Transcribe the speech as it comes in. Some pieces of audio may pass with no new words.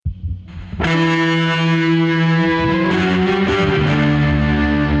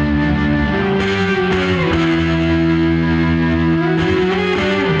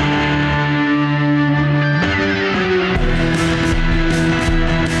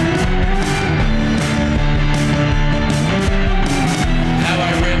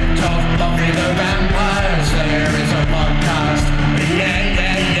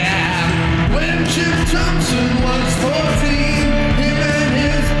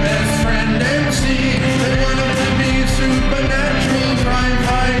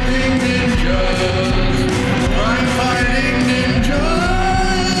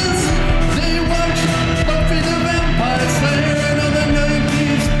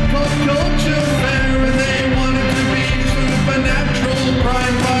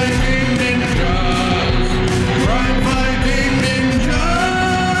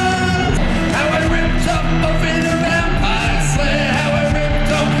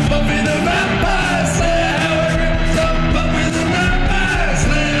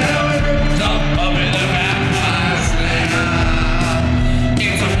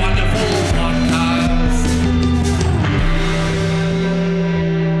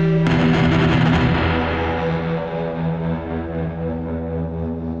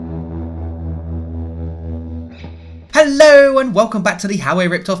Hello and welcome back to the How I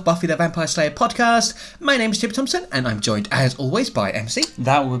Ripped Off Buffy the Vampire Slayer podcast. My name is Chip Thompson and I'm joined as always by MC.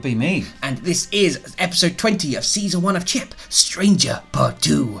 That would be me. And this is episode 20 of season 1 of Chip, Stranger Part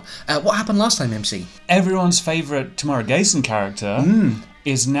 2. What happened last time, MC? Everyone's favourite Tamara Gayson character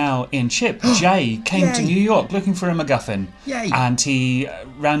is now in Chip. Jay came to New York looking for a MacGuffin. Yay. And he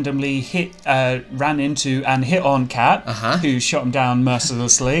randomly ran into and hit on Kat, who shot him down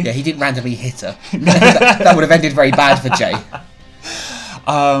mercilessly. Yeah, he didn't randomly hit her. that would have ended very bad for Jay.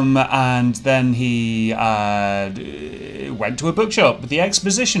 And then he went to a bookshop, the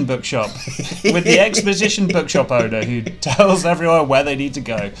Exposition Bookshop, with the Exposition Bookshop owner who tells everyone where they need to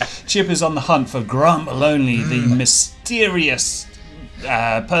go. Chip is on the hunt for Grant Maloney, the mysterious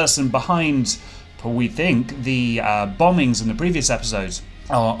person behind, we think, the bombings in the previous episodes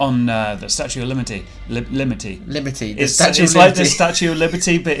on the Statue of Liberty. Liberty. It's like the Statue of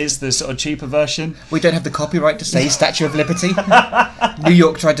Liberty, but it's the sort of cheaper version. We don't have the copyright to say Statue of Liberty. New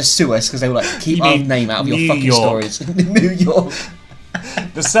York tried to sue us because they were like, keep our name out of your fucking stories. New York.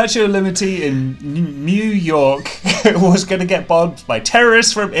 The Statue of Liberty in New York was going to get bombed by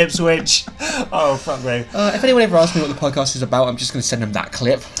terrorists from Ipswich. Oh, fuck me. If anyone ever asks me what the podcast is about, I'm just going to send them that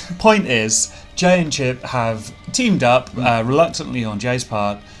clip. Point is, Jay and Chip have teamed up, reluctantly on Jay's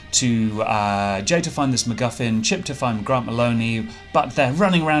part, to Jay to find this MacGuffin, Chip to find Grant Maloney, but they're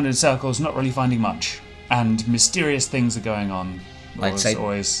running around in circles, not really finding much. And mysterious things are going on. I'd say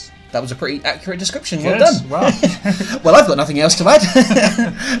always. That was a pretty accurate description. Good. Well done. Well. Well, I've got nothing else to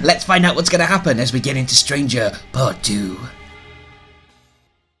add. Let's find out what's going to happen as we get into Stranger Part 2.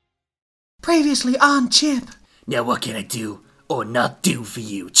 Previously on Chip. Now what can I do or not do for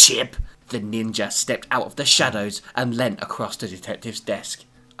you, Chip? The ninja stepped out of the shadows and leant across the detective's desk.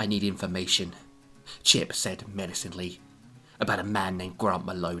 I need information, Chip said menacingly, about a man named Grant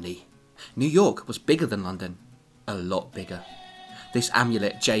Maloney. New York was bigger than London. A lot bigger. This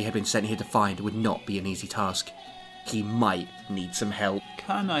amulet Jay had been sent here to find would not be an easy task. He might need some help.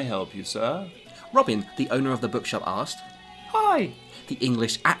 Can I help you, sir? Robin, the owner of the bookshop, asked. Hi. The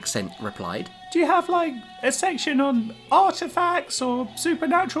English accent replied. Do you have, a section on artifacts or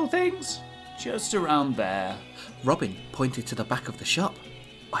supernatural things? Just around there. Robin pointed to the back of the shop.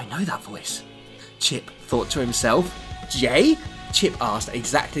 I know that voice. Chip thought to himself. Jay? Chip asked at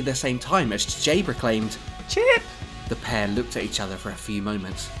exactly the same time as Jay proclaimed, Chip! The pair looked at each other for a few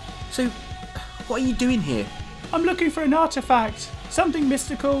moments. So, what are you doing here? I'm looking for an artifact. Something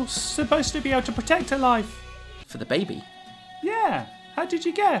mystical, supposed to be able to protect her life. For the baby? Yeah, how did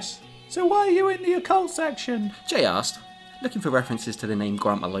you guess? So why are you in the occult section? Jay asked, looking for references to the name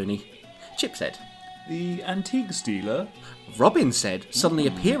Grant Maloney. Chip said. The antique dealer? Robin said, suddenly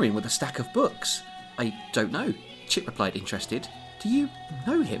appearing with a stack of books. I don't know. Chip replied, interested. Do you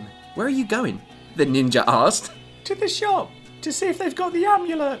know him? Where are you going? The ninja asked. To the shop, to see if they've got the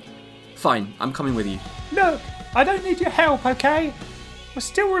amulet. Fine, I'm coming with you. Look, I don't need your help, okay? I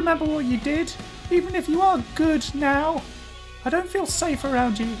still remember what you did, even if you are good now. I don't feel safe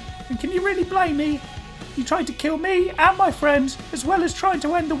around you, and can you really blame me? You tried to kill me and my friends, as well as trying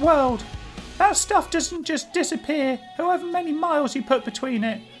to end the world. That stuff doesn't just disappear, however many miles you put between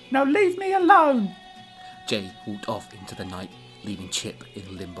it. Now leave me alone. Jay walked off into the night, leaving Chip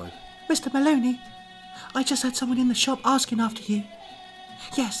in limbo. Mr. Maloney, I just had someone in the shop asking after you.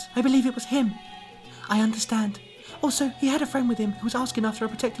 Yes, I believe it was him. I understand. Also, he had a friend with him who was asking after a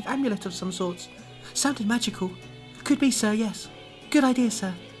protective amulet of some sorts. Sounded magical. Could be, sir, yes. Good idea,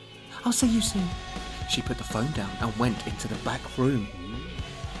 sir. I'll see you soon. She put the phone down and went into the back room.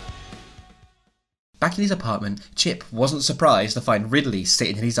 Back in his apartment, Chip wasn't surprised to find Ridley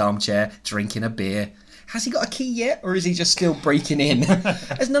sitting in his armchair, drinking a beer. Has he got a key yet, or is he just still breaking in?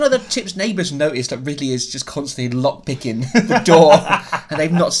 Has none of the Chip's neighbours noticed that Ridley is just constantly lockpicking the door, and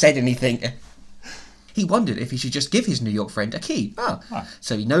they've not said anything? He wondered if he should just give his New York friend a key.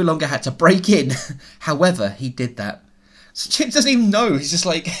 So he no longer had to break in. However, he did that. So Chip doesn't even know. He's just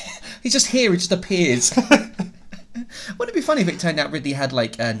he's just here. He just appears. Wouldn't it be funny if it turned out Ridley had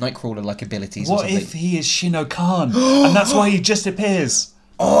Nightcrawler-like abilities or something? What if he is Shino Khan, and that's why he just appears?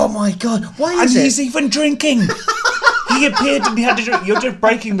 Oh my god, why is it? And he's even drinking! He appeared and he had to drink. You're just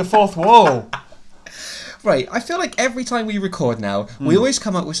breaking the fourth wall. Right, I feel like every time we record now, we always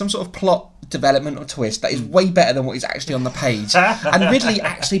come up with some sort of plot development or twist that is way better than what is actually on the page. And Ridley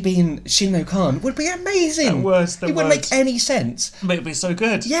actually being Shinno Khan would be amazing. It wouldn't make any sense. But it'd be so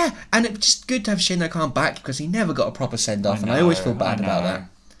good. Yeah, and it's just good to have Shinno Khan back because he never got a proper send-off, and I always feel bad about that.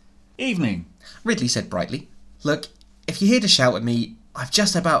 Evening. Ridley said brightly, Look, if you're here to shout at me, I've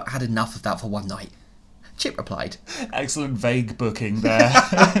just about had enough of that for one night. Chip replied. Excellent vague booking there.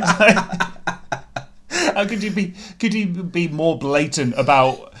 How could you be more blatant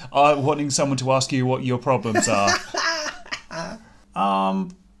about wanting someone to ask you what your problems are?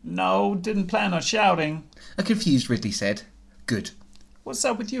 No, didn't plan on shouting. A confused Ridley said. Good. What's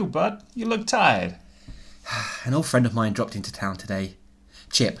up with you, bud? You look tired. An old friend of mine dropped into town today.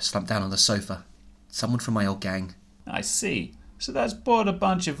 Chip slumped down on the sofa. Someone from my old gang. I see. So that's brought a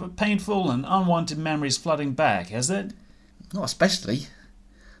bunch of painful and unwanted memories flooding back, has it? Not especially.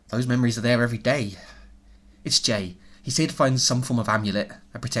 Those memories are there every day. It's Jay. He said to find some form of amulet,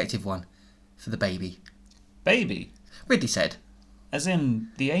 a protective one, for the baby. Baby? Ridley said. As in,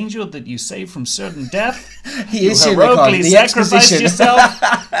 the angel that you saved from certain death? He is you heroically sacrificed yourself?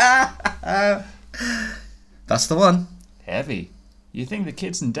 That's the one. Heavy. You think the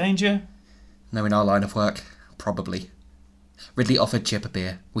kid's in danger? No, in our line of work, probably. Ridley offered Chip a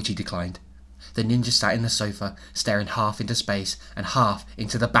beer, which he declined. The ninja sat in the sofa, staring half into space and half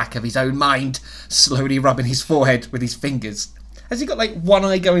into the back of his own mind, slowly rubbing his forehead with his fingers. Has he got like one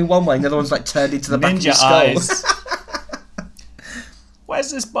eye going one way and the other one's like turned into the back of his skull? Eyes. Why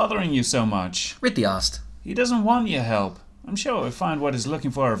is this bothering you so much? Ridley asked. He doesn't want your help. I'm sure he'll find what he's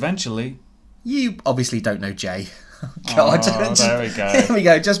looking for eventually. You obviously don't know Jay. God. Oh, there we go. There we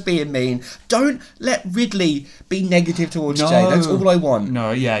go, just being mean. Don't let Ridley be negative towards Jay. That's all I want. No,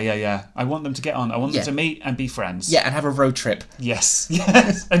 yeah. I want them to get on. I want them to meet and be friends. Yeah, and have a road trip. Yes.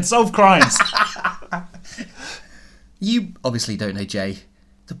 And solve crimes. You obviously don't know Jay.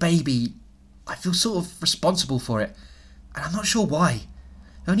 The baby, I feel sort of responsible for it. And I'm not sure why.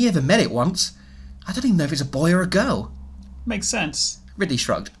 I only ever met it once. I don't even know if it's a boy or a girl. Makes sense. Ridley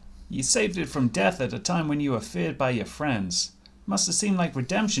shrugged. You saved it from death at a time when you were feared by your friends. Must have seemed like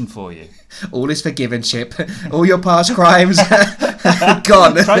redemption for you. All is forgiven, Chip. All your past crimes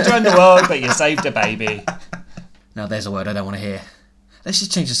gone. Tried to end the world, but you saved a baby. Now there's a word I don't want to hear. Let's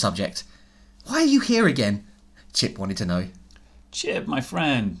just change the subject. Why are you here again? Chip wanted to know. Chip, my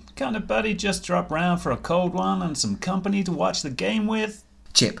friend. Kind of buddy just drop round for a cold one and some company to watch the game with?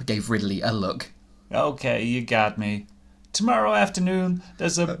 Chip gave Ridley a look. Okay, you got me. Tomorrow afternoon,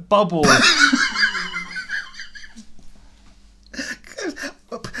 there's a bubble.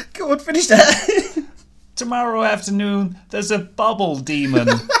 Go on, finish that. Tomorrow afternoon, there's a bubble demon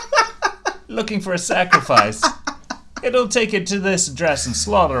looking for a sacrifice. It'll take it to this address and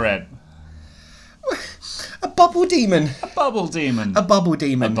slaughter it. A bubble demon. A bubble demon. A bubble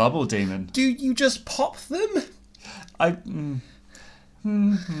demon. A bubble demon. Do you just pop them?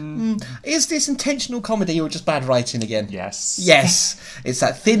 Is this intentional comedy or just bad writing again? Yes. Yes. It's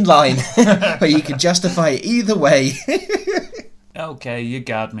that thin line where you can justify it either way. Okay, you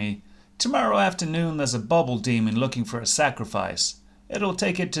got me. Tomorrow afternoon there's a bubble demon looking for a sacrifice. It'll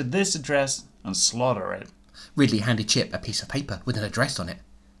take it to this address and slaughter it. Ridley handed Chip a piece of paper with an address on it.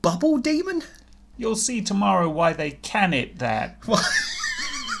 Bubble demon? You'll see tomorrow why they can it that. What?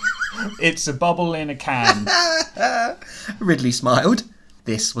 It's a bubble in a can. Ridley smiled.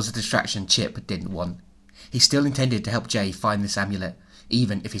 This was a distraction Chip didn't want. He still intended to help Jay find this amulet,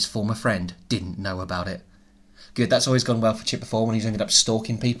 even if his former friend didn't know about it. Good, that's always gone well for Chip before when he's ended up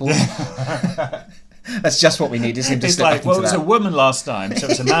stalking people. That's just what we need, is him to It's slip like, back well, it into was that. a woman last time, so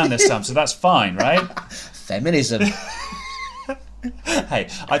it's a man this time, so that's fine, right? Feminism. Hey,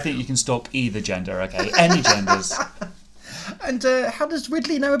 I think you can stalk either gender, okay? Any genders. And how does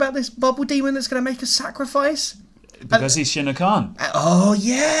Ridley know about this bubble demon that's going to make a sacrifice? Because he's Shinna Khan. Oh,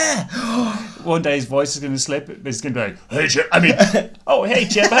 yeah. One day his voice is going to slip. It's going to be like, hey, Chip. Oh, hey,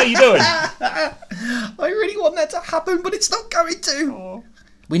 Chip, how you doing? I really want that to happen, but it's not going to. Oh.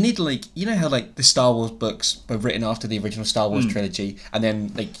 We need, like, you know how, like, the Star Wars books were written after the original Star Wars trilogy, and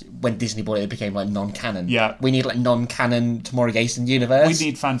then, like, when Disney bought it, it became, like, non-canon. Yeah. We need, like, non-canon Tamora Gayson universe. We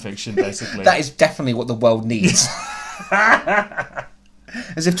need fan fiction, basically. That is definitely what the world needs.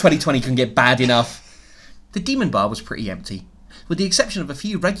 As if 2020 can get bad enough. The Demon Bar was pretty empty. With the exception of a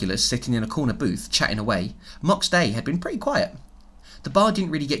few regulars sitting in a corner booth, chatting away, Mock's day had been pretty quiet. The bar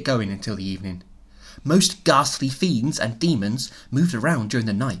didn't really get going until the evening. Most ghastly fiends and demons moved around during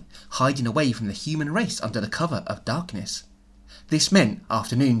the night, hiding away from the human race under the cover of darkness. This meant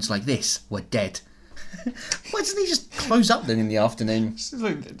afternoons like this were dead. Why doesn't he just close up then in the afternoon?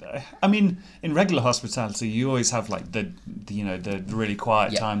 I mean, in regular hospitality, you always have like the really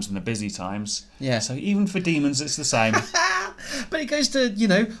quiet times and the busy times. Yeah. So even for demons, it's the same. But it goes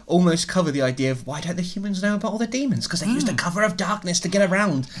to, almost cover the idea of why don't the humans know about all the demons? Because they use the cover of darkness to get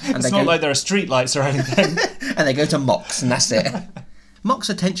around. And It's not like there are streetlights or anything. And they go to Mock's, and that's it. Mock's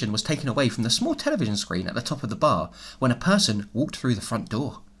attention was taken away from the small television screen at the top of the bar when a person walked through the front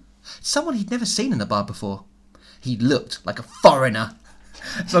door. Someone he'd never seen in the bar before. He looked like a foreigner.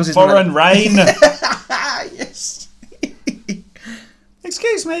 Foreign rain. Yes.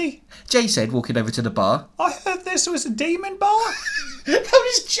 Excuse me, Jay said, walking over to the bar. I heard this was a demon bar. How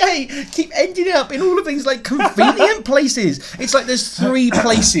does Jay keep ending up in all of these like convenient places? It's like there's 3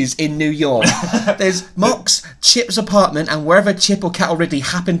 places in New York. There's Mock's, Chip's apartment, and wherever Chip or Cat or Ridley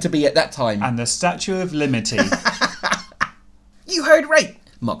happened to be at that time. And the Statue of Liberty. You heard right,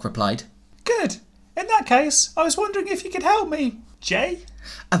 Mock replied. Good. In that case, I was wondering if you could help me. Jay?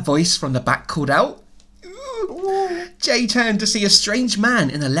 A voice from the back called out. Jay turned to see a strange man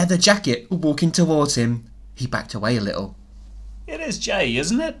in a leather jacket walking towards him. He backed away a little. It is Jay,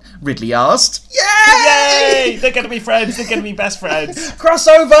 isn't it? Ridley asked. Yay! Yay! They're going to be friends. They're going to be best friends.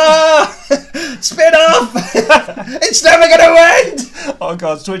 Crossover! Spin off! It's never going to end! Oh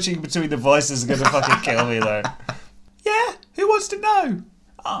god, switching between the voices is going to fucking kill me though. Yeah? Who wants to know?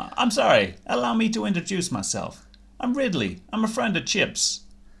 I'm sorry. Allow me to introduce myself. I'm Ridley. I'm a friend of Chip's.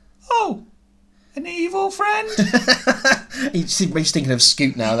 Oh, an evil friend? He's thinking of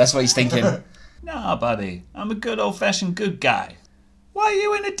Scoot now. That's what he's thinking. Nah, buddy. I'm a good old-fashioned good guy. Why are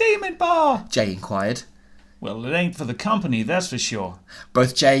you in a demon bar? Jay inquired. Well, it ain't for the company, that's for sure.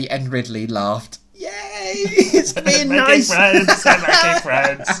 Both Jay and Ridley laughed. Yay! It's being nice. Making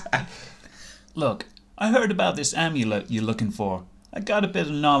friends. Look, I heard about this amulet you're looking for. I got a bit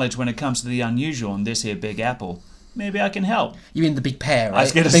of knowledge when it comes to the unusual in this here Big Apple. Maybe I can help. You mean the big pear, right? I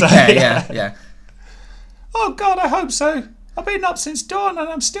was going to big say, pear, yeah. Oh God, I hope so. I've been up since dawn and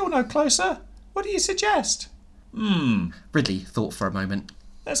I'm still no closer. What do you suggest? Ridley thought for a moment.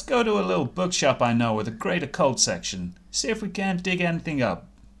 Let's go to a little bookshop I know with a great occult section. See if we can't dig anything up.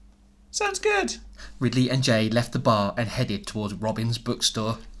 Sounds good. Ridley and Jay left the bar and headed towards Robin's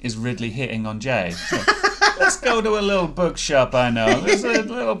bookstore. Is Ridley hitting on Jay? Let's go to a little bookshop I know. There's a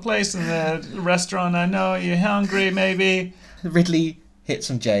little place in the restaurant I know. You hungry, maybe? Ridley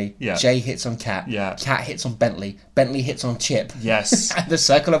hits on Jay. Yeah. Jay hits on Cat. Yeah. Cat hits on Bentley. Bentley hits on Chip. Yes. And the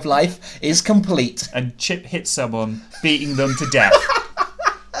circle of life is complete. And Chip hits someone, beating them to death.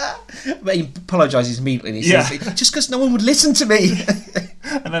 But he apologises immediately. And he Yeah. says, just because no one would listen to me.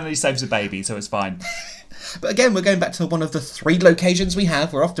 And then he saves a baby, so it's fine. But again, we're going back to one of the 3 locations we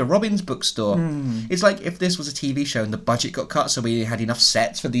have. We're off to Robin's bookstore. It's like if this was a TV show and the budget got cut, so we had enough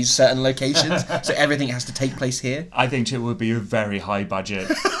sets for these certain locations, so everything has to take place here. I think it would be a very high budget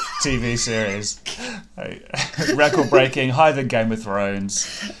TV series. Record breaking, higher than Game of Thrones.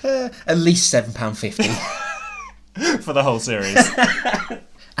 At least £7.50. For the whole series.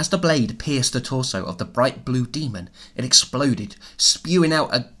 As the blade pierced the torso of the bright blue demon, it exploded, spewing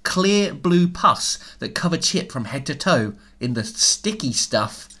out a clear blue pus that covered Chip from head to toe in the sticky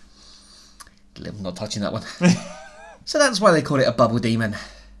stuff. I'm not touching that one. So that's why they call it a bubble demon.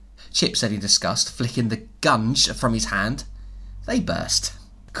 Chip said in disgust, flicking the gunge from his hand. They burst.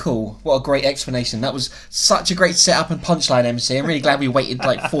 Cool. What a great explanation. That was such a great setup and punchline, MC. I'm really glad we waited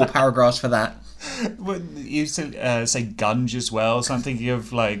like 4 paragraphs for that. You say gunge as well, so I'm thinking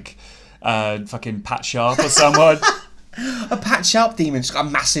of like fucking Pat Sharp or someone. A Pat Sharp demon's got a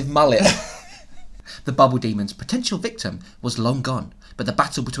massive mullet. The bubble demon's potential victim was long gone, but the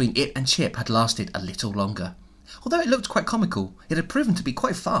battle between it and Chip had lasted a little longer. Although it looked quite comical, it had proven to be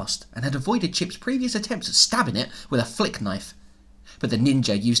quite fast and had avoided Chip's previous attempts at stabbing it with a flick knife. But the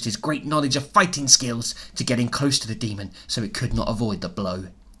ninja used his great knowledge of fighting skills to get in close to the demon so it could not avoid the blow.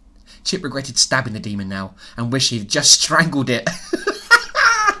 Chip regretted stabbing the demon now and wished he'd just strangled it.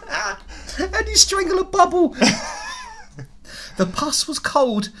 How do you strangle a bubble? The pus was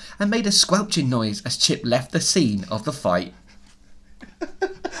cold and made a squelching noise as Chip left the scene of the fight.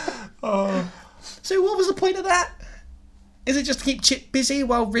 So what was the point of that? Is it just to keep Chip busy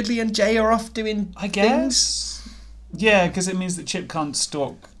while Ridley and Jay are off doing I guess. Yeah, because it means that Chip can't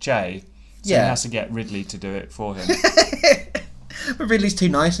stalk Jay. So he has to get Ridley to do it for him. But Ridley's too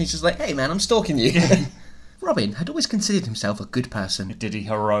nice and he's just like, hey man, I'm stalking you. Robin had always considered himself a good person. Did he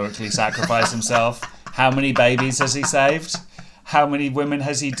heroically sacrifice himself? How many babies has he saved? How many women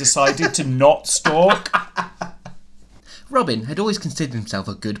has he decided to not stalk? Robin had always considered himself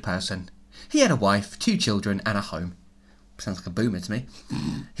a good person. He had a wife, 2 children and a home. Sounds like a boomer to me.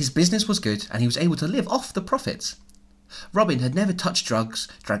 His business was good and he was able to live off the profits. Robin had never touched drugs,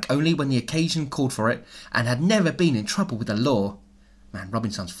 drank only when the occasion called for it, and had never been in trouble with the law. Man,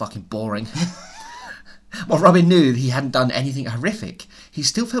 Robin sounds fucking boring. While Robin knew he hadn't done anything horrific, he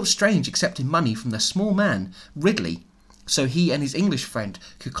still felt strange accepting money from the small man, Ridley, so he and his English friend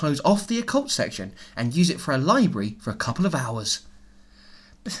could close off the occult section and use it for a library for a couple of hours.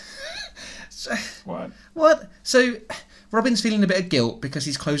 What? So, Robin's feeling a bit of guilt because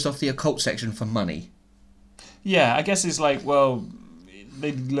he's closed off the occult section for money. Yeah, I guess it's like, well,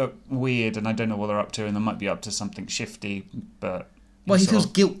 they look weird, and I don't know what they're up to, and they might be up to something shifty, but... Well, he feels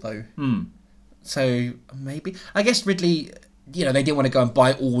guilt, though. Hmm. So, maybe... I guess Ridley, they didn't want to go and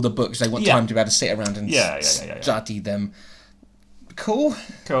buy all the books. They want time to be able to sit around and study them. Cool.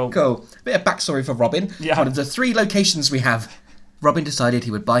 Bit of backstory for Robin. Yeah. One of the 3 locations we have. Robin decided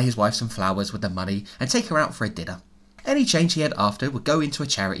he would buy his wife some flowers with the money and take her out for a dinner. Any change he had after would go into a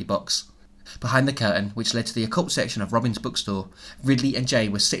charity box. Behind the curtain, which led to the occult section of Robin's bookstore, Ridley and Jay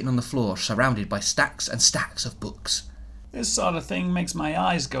were sitting on the floor surrounded by stacks and stacks of books. This sort of thing makes my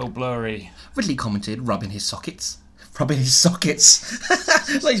eyes go blurry. Ridley commented, rubbing his sockets. Rubbing his sockets?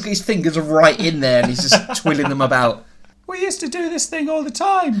 Like he's got his fingers right in there and he's just twiddling them about. We used to do this thing all the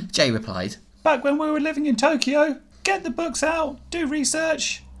time. Jay replied. Back when we were living in Tokyo. Get the books out, do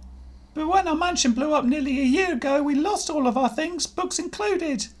research. But when our mansion blew up nearly a year ago, we lost all of our things, books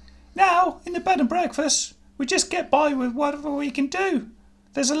included. Now, in the bed and breakfast, we just get by with whatever we can do.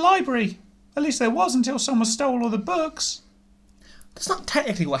 There's a library. At least there was until someone stole all the books. That's not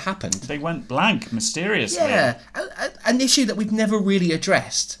technically what happened. They went blank, mysteriously. Yeah, an issue that we've never really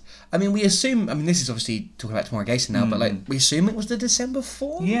addressed. I mean, we assume... I mean, this is obviously talking about Tomorrow Gason now, but, we assume it was the December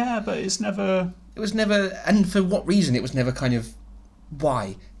 4? Yeah, but it's never... It was never... And for what reason? It was never kind of...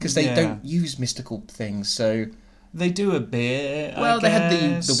 Why? Because they don't use mystical things, so... They do a bit, Well, they had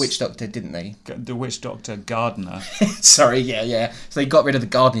the witch doctor, didn't they? The witch doctor Gardner. Sorry, yeah. So they got rid of the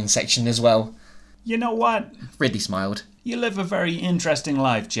gardening section as well. You know what? Ridley smiled. You live a very interesting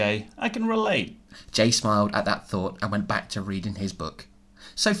life, Jay. I can relate. Jay smiled at that thought and went back to reading his book.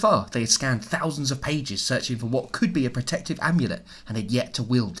 So far, they had scanned thousands of pages searching for what could be a protective amulet and had yet to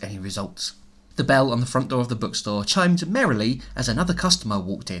wield any results. The bell on the front door of the bookstore chimed merrily as another customer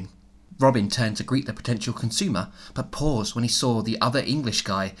walked in. Robin turned to greet the potential consumer, but paused when he saw the other English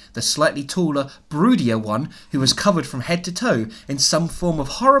guy, the slightly taller, broodier one who was covered from head to toe in some form of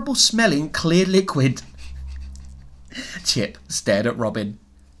horrible-smelling clear liquid. Chip stared at Robin.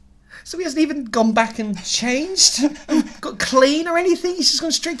 So he hasn't even gone back and changed? Got clean or anything? He's just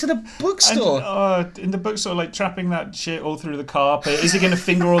gone straight to the bookstore. And, in the bookstore, like, trapping that shit all through the carpet. Is he going to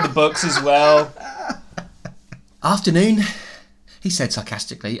finger all the books as well? Afternoon, he said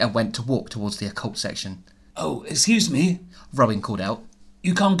sarcastically and went to walk towards the occult section. Oh, excuse me? Robin called out.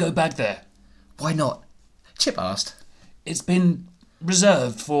 You can't go back there. Why not? Chip asked. It's been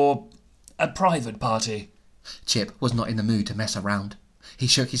reserved for a private party. Chip was not in the mood to mess around. He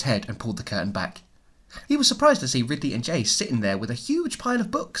shook his head and pulled the curtain back. He was surprised to see Ridley and Jay sitting there with a huge pile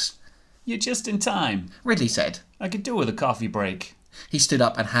of books. You're just in time, Ridley said. I could do with a coffee break. He stood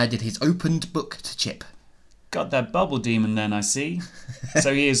up and handed his opened book to Chip. Got that bubble demon then, I see.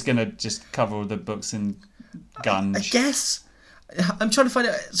 So he is going to just cover all the books in gunge. I guess. I'm trying to find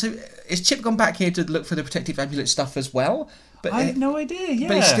out. So is Chip gone back here to look for the protective amulet stuff as well? But I have no idea, yeah.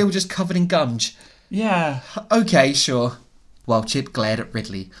 But he's still just covered in gunge. Yeah. Okay, sure. While Chip glared at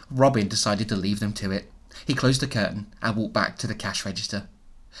Ridley, Robin decided to leave them to it. He closed the curtain and walked back to the cash register.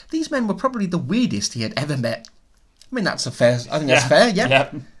 These men were probably the weirdest he had ever met. I mean, that's fair,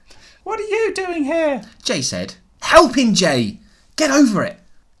 yeah. What are you doing here? Jay said. Helping, Jay! Get over it!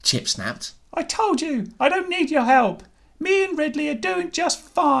 Chip snapped. I told you, I don't need your help. Me and Ridley are doing just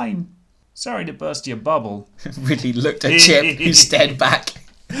fine. Sorry to burst your bubble. Ridley looked at Chip, who stared back.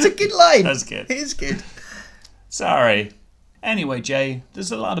 It's a good line. That's good. It is good. Sorry. Anyway, Jay,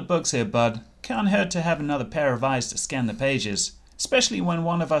 there's a lot of books here, bud. Can't hurt to have another pair of eyes to scan the pages. Especially when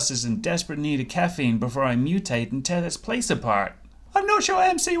one of us is in desperate need of caffeine before I mutate and tear this place apart. I'm not sure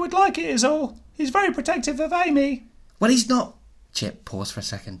MC would like it is all. He's very protective of Amy. Well, he's not... Chip paused for a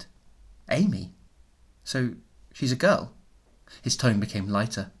second. Amy? So, she's a girl? His tone became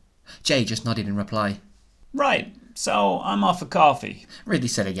lighter. Jay just nodded in reply. Right, so I'm off for coffee. Ridley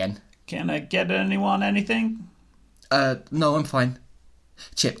said again. Can I get anyone anything? No, I'm fine.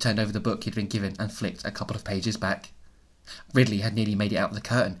 Chip turned over the book he'd been given and flicked a couple of pages back. Ridley had nearly made it out of the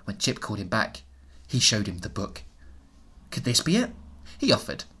curtain when Chip called him back. He showed him the book. Could this be it? He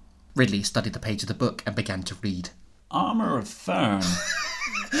offered. Ridley studied the page of the book and began to read. Armour of Fern.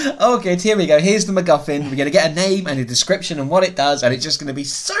 Oh, good, here we go. Here's the MacGuffin. We're going to get a name and a description and what it does, and it's just going to be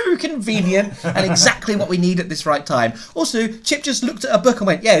so convenient and exactly what we need at this right time. Also, Chip just looked at a book and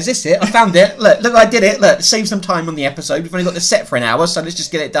went, yeah, is this it? I found it. Look, I did it. Look, save some time on the episode. We've only got the set for an hour, so let's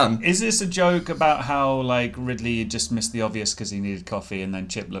just get it done. Is this a joke about how, like, Ridley just missed the obvious because he needed coffee, and then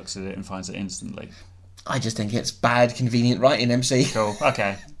Chip looks at it and finds it instantly? I just think it's bad, convenient writing, MC. Cool,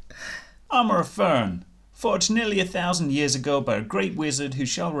 okay. Armour of Fern. Forged nearly 1,000 years ago by a great wizard who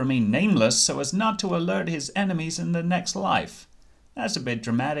shall remain nameless so as not to alert his enemies in the next life. That's a bit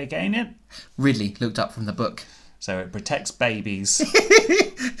dramatic, ain't it? Ridley looked up from the book. so it protects babies.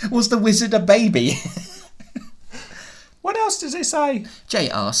 Was the wizard a baby? What else does it say? Jay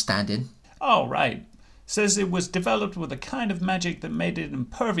asked, standing. Oh, right. Says it was developed with a kind of magic that made it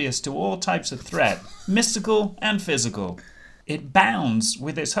impervious to all types of threat, mystical and physical. It bounds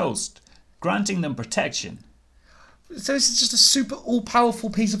with its host, granting them protection. So this is just a super all-powerful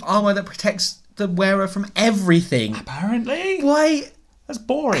piece of armour that protects the wearer from everything. Apparently? Why? That's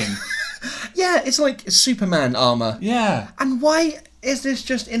boring. Yeah, it's like Superman armour. Yeah. And why is this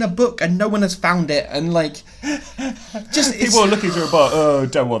just in a book and no one has found it? And like, just People are looking through a book. Oh,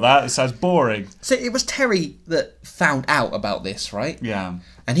 don't want that. It sounds boring. So it was Terry that found out about this, right? Yeah.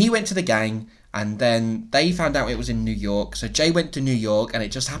 And he went to the gang, and then they found out it was in New York. So Jay went to New York, and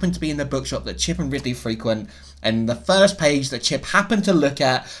it just happened to be in the bookshop that Chip and Ridley frequent. And the first page that Chip happened to look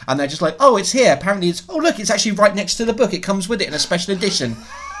at, and they're just like, oh, it's here. Apparently it's, oh, look, it's actually right next to the book. It comes with it in a special edition.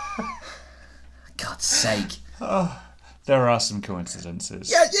 God's sake. There are some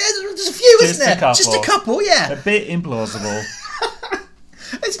coincidences. Yeah, there's a few, isn't there? Just a couple, yeah. A bit implausible.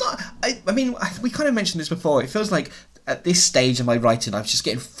 It's not... I mean, we kind of mentioned this before. It feels like at this stage of my writing, I was just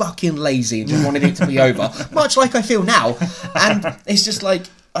getting fucking lazy and just wanted it to be over. Much like I feel now. And it's just like...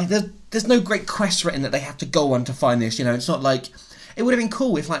 There's no great quest written that they have to go on to find this, you know. It's not like... It would have been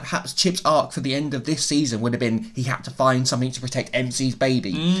cool if, like, perhaps Chip's arc for the end of this season would have been he had to find something to protect MC's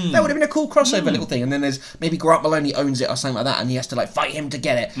baby. That would have been a cool crossover little thing. And then there's maybe Grant Maloney owns it or something like that, and he has to, like, fight him to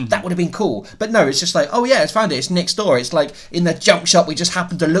get it. That would have been cool. But no, it's just like, oh yeah, it's found it. It's next door. It's like in the junk shop we just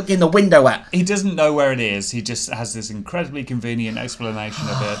happened to look in the window at. He doesn't know where it is. He just has this incredibly convenient explanation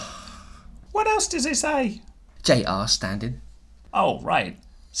of it. What else does it say? Jay asked, standing. Oh, right.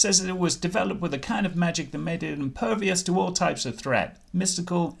 Says that it was developed with a kind of magic that made it impervious to all types of threat,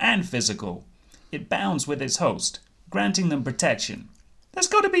 mystical and physical. It bounds with its host, granting them protection. That's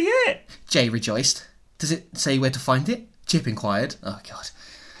got to be it. Jay rejoiced. Does it say where to find it? Chip inquired. Oh, God.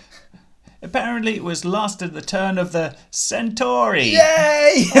 Apparently it was lost at the turn of the Centauri.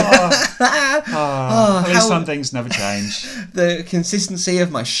 Yay! At least some things never change. The consistency of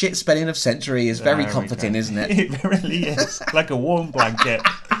my shit spelling of century is very comforting, isn't it? It really is. Like a warm blanket.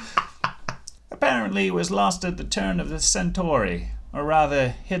 Apparently it was lost at the turn of the Centauri, or rather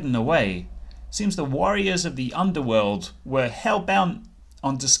hidden away. Seems the warriors of the underworld were hellbound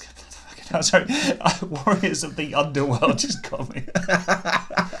on warriors of the underworld just got me.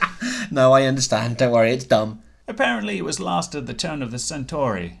 No, I understand. Don't worry, it's dumb. Apparently it was lost at the turn of the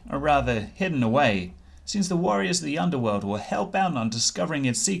Centauri, or rather hidden away, since the warriors of the underworld were hell-bound on discovering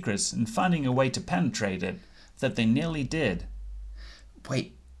its secrets and finding a way to penetrate it, that they nearly did.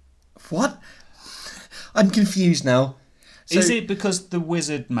 Wait, what? I'm confused now. So, is it because the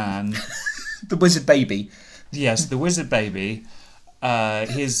wizard man... the wizard baby. Yes, the wizard baby...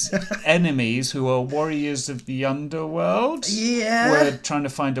 his enemies, who are warriors of the underworld, were trying to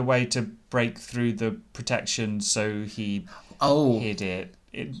find a way to break through the protection, so he hid it.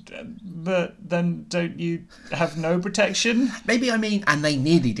 But then don't you have no protection? Maybe I mean, and they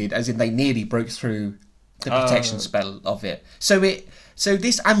nearly did, as in they nearly broke through the protection spell of it. So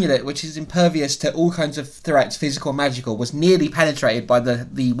this amulet, which is impervious to all kinds of threats, physical and magical, was nearly penetrated by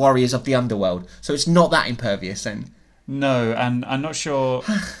the warriors of the underworld. So it's not that impervious then. No, and I'm not sure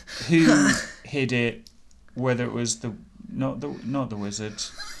who hid it. Whether it was not the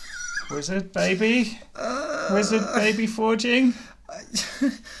wizard, baby, wizard baby forging.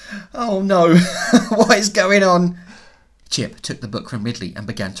 Oh no! What is going on? Chip took the book from Ridley and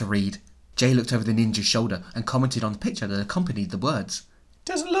began to read. Jay looked over the ninja's shoulder and commented on the picture that accompanied the words.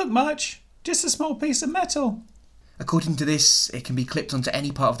 Doesn't look much. Just a small piece of metal. According to this, it can be clipped onto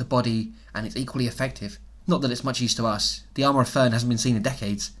any part of the body, and it's equally effective. Not that it's much use to us. The armour of Fern hasn't been seen in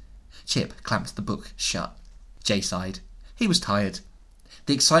decades. Chip clamped the book shut. Jay sighed. He was tired.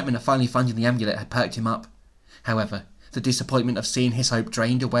 The excitement of finally finding the amulet had perked him up. However, the disappointment of seeing his hope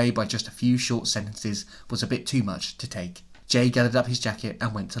drained away by just a few short sentences was a bit too much to take. Jay gathered up his jacket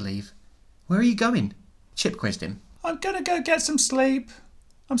and went to leave. Where are you going? Chip quizzed him. I'm gonna go get some sleep.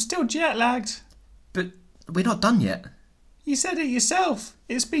 I'm still jet-lagged. But we're not done yet. You said it yourself.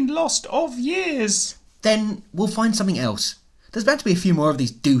 It's been lost of years. Then we'll find something else. There's bound to be a few more of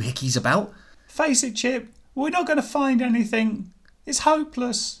these doohickeys about. Face it, Chip. We're not going to find anything. It's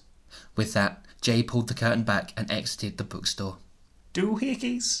hopeless. With that, Jay pulled the curtain back and exited the bookstore.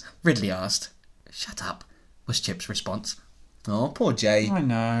 Doohickeys? Ridley asked. Shut up, was Chip's response. Oh, poor Jay. I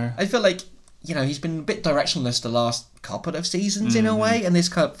know. I feel like, he's been a bit directionless the last couple of seasons in a way, and this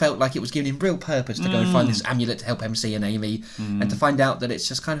felt like it was giving him real purpose to go and find this amulet to help MC and Amy, and to find out that it's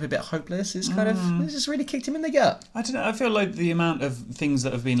just kind of a bit hopeless is kind of, it's just really kicked him in the gut. I don't know, I feel like the amount of things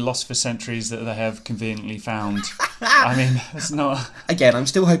that have been lost for centuries that they have conveniently found, I mean, it's not... Again, I'm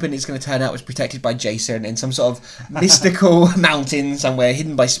still hoping it's going to turn out it was protected by Jason in some sort of mystical mountain somewhere,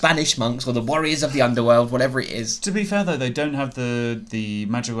 hidden by Spanish monks or the warriors of the underworld, whatever it is. To be fair, though, they don't have the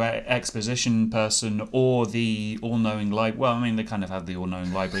magical exposition person or the all-knowing library. Well, I mean, they kind of have the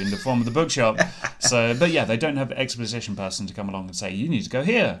all-knowing library in the form of the bookshop. So, but yeah, they don't have the exposition person to come along and say, you need to go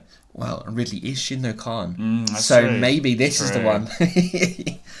here. Well, Ridley is Shin no Khan. That's so true. Maybe this is the one.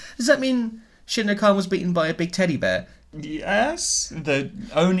 Does that mean Shin no Khan was beaten by a big teddy bear? Yes, the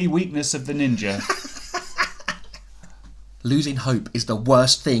only weakness of the ninja. Losing hope is the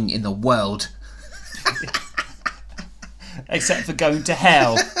worst thing in the world. Except for going to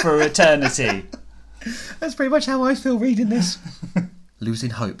hell for eternity. That's pretty much how I feel reading this.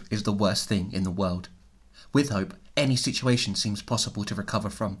 Losing hope is the worst thing in the world. With hope, any situation seems possible to recover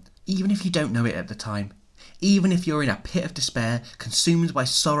from, even if you don't know it at the time. Even if you're in a pit of despair, consumed by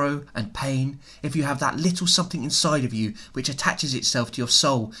sorrow and pain, if you have that little something inside of you which attaches itself to your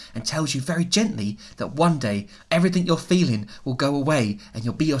soul and tells you very gently that one day everything you're feeling will go away and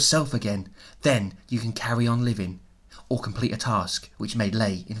you'll be yourself again, then you can carry on living, or complete a task which may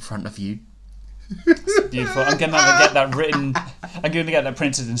lay in front of you. Beautiful. I'm going to get that written. I'm going to get that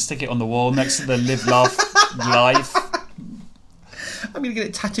printed and stick it on the wall next to the Live, Laugh, Life. I'm going to get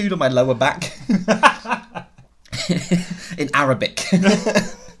it tattooed on my lower back. In Arabic. And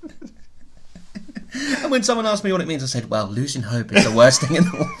when someone asked me what it means, I said, well, losing hope is the worst thing in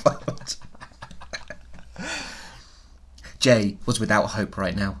the world. Jay was without hope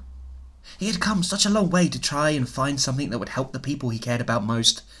right now. He had come such a long way to try and find something that would help the people he cared about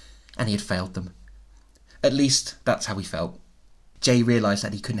most, and he had failed them. At least, that's how he felt. Jay realised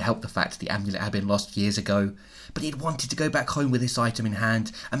that he couldn't help the fact the amulet had been lost years ago, but he had wanted to go back home with this item in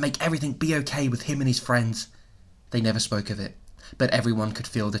hand and make everything be okay with him and his friends. They never spoke of it, but everyone could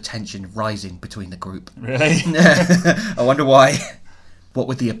feel the tension rising between the group. Really? I wonder why. What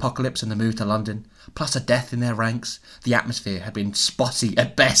with the apocalypse and the move to London, plus a death in their ranks, the atmosphere had been spotty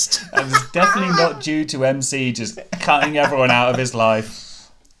at best. It was definitely not due to MC just cutting everyone out of his life.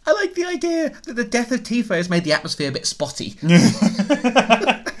 I like the idea that the death of Tifa has made the atmosphere a bit spotty.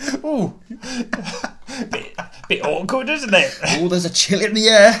 Ooh. Bit awkward, isn't it? Oh, there's a chill in the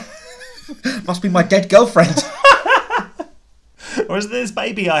air. Must be my dead girlfriend. Or is this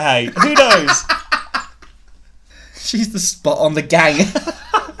baby I hate? Who knows? She's the spot on the gang.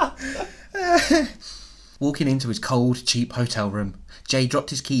 Walking into his cold, cheap hotel room, Jay dropped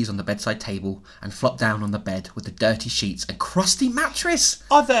his keys on the bedside table and flopped down on the bed with the dirty sheets and crusty mattress.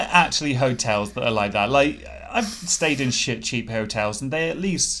 Are there actually hotels that are like that? Like, I've stayed in shit cheap hotels and they at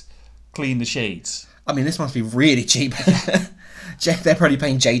least clean the sheets. I mean, this must be really cheap. They're probably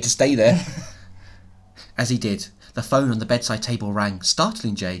paying Jay to stay there. As he did, the phone on the bedside table rang,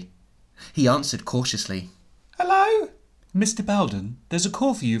 startling Jay. He answered cautiously. Hello? Mr. Belden, there's a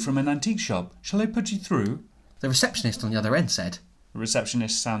call for you from an antique shop. Shall I put you through? The receptionist on the other end said. The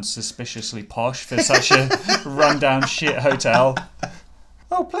receptionist sounds suspiciously posh for such a run-down shit hotel.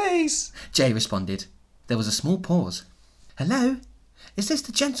 Oh, please. Jay responded. There was a small pause. Hello? Is this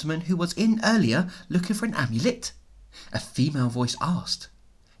the gentleman who was in earlier looking for an amulet? A female voice asked.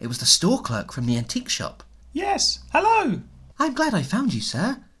 It was the store clerk from the antique shop. Yes, hello. I'm glad I found you,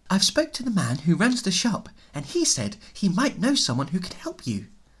 sir. I've spoke to the man who runs the shop, and he said he might know someone who could help you.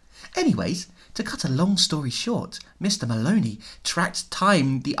 Anyways, to cut a long story short, Mr. Maloney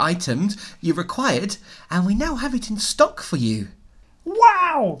timed the items you required, and we now have it in stock for you.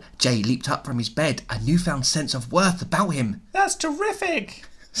 Wow! Jay leaped up from his bed, a newfound sense of worth about him. That's terrific!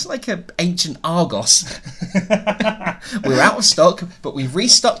 It's like an ancient Argos. We're out of stock, but we've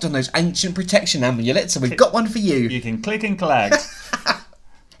restocked on those ancient protection amulets, and we've got one for you. You can click and collect.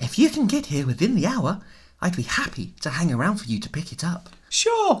 If you can get here within the hour, I'd be happy to hang around for you to pick it up.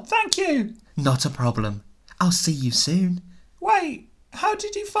 Sure, thank you. Not a problem. I'll see you soon. Wait, how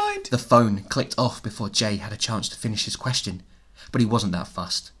did you find... The phone clicked off before Jay had a chance to finish his question, but he wasn't that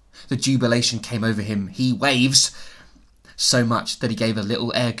fussed. The jubilation came over him. He waves so much that he gave a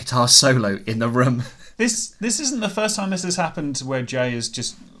little air guitar solo in the room. This isn't the first time this has happened where Jay has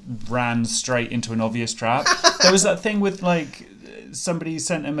just ran straight into an obvious trap. There was that thing with, like, somebody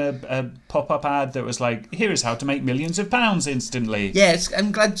sent him a pop-up ad that was like, here is how to make millions of pounds instantly. Yes,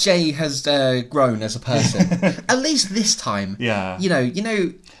 I'm glad Jay has grown as a person. At least this time. Yeah. You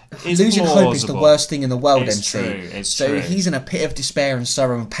know. Losing hope is the plausible. worst thing in the world, It's MC. true, it's so true. he's in a pit of despair and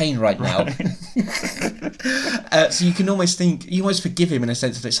sorrow and pain right now. So you can almost think, you almost forgive him in a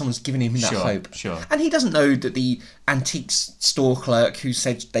sense that someone's giving him that hope. Sure. And he doesn't know that the antiques store clerk who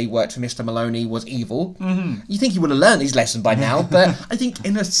said they worked for Mr. Maloney was evil. Mm-hmm. You think he would have learned his lesson by now, but I think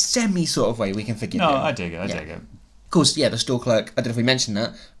in a semi sort of way we can forgive him. No, I dig it. I dig it. Of course, the store clerk, I don't know if we mentioned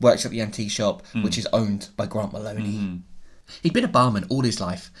that, works at the antique shop, which is owned by Grant Maloney. He'd been a barman all his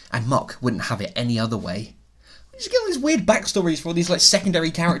life, and Mock wouldn't have it any other way. We just get all these weird backstories for all these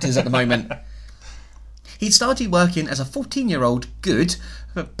secondary characters at the moment. He'd started working as a 14-year-old good,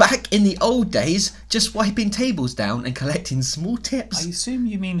 but back in the old days, just wiping tables down and collecting small tips. I assume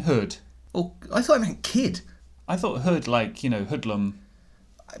you mean hood. Oh, I thought I meant kid. I thought hood, hoodlum.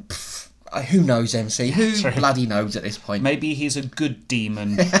 Who knows, MC? Who True. bloody knows at this point? Maybe he's a good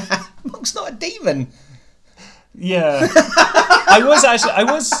demon. Mock's not a demon. Yeah.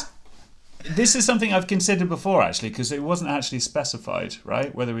 This is something I've considered before, actually, because it wasn't actually specified,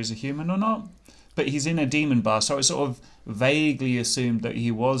 right, whether he's a human or not. But he's in a demon bar, so I sort of vaguely assumed that he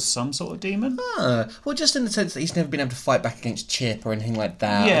was some sort of demon. Well, just in the sense that he's never been able to fight back against Chip or anything like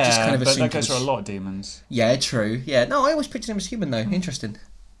that. Yeah, I just kind of but assumed that goes it was... for a lot of demons. Yeah, true. Yeah, no, I always pictured him as human, though. Interesting.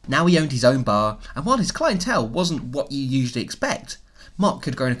 Now he owned his own bar, and while his clientele wasn't what you usually expect, Mock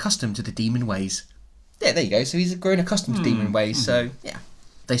had grown accustomed to the demon ways. Yeah, there you go. So he's grown accustomed to demon ways, so yeah.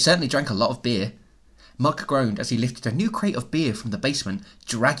 They certainly drank a lot of beer. Mock groaned as he lifted a new crate of beer from the basement,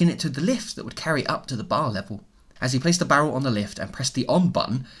 dragging it to the lift that would carry up to the bar level. As he placed the barrel on the lift and pressed the on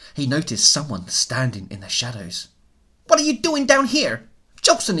button, he noticed someone standing in the shadows. "What are you doing down here?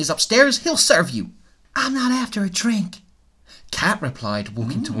 Jolson is upstairs. He'll serve you." "I'm not after a drink," Cat replied,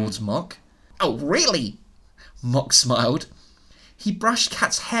 walking towards Mock. "Oh, really?" Mock smiled. He brushed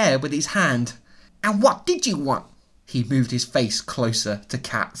Cat's hair with his hand. "And what did you want?" He moved his face closer to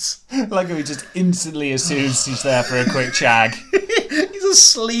Cat's. Like he just instantly assumes he's there for a quick chag. He's a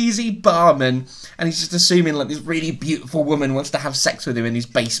sleazy barman, and he's just assuming this really beautiful woman wants to have sex with him in his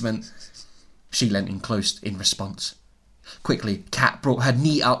basement. She leant in close in response. Quickly, Cat brought her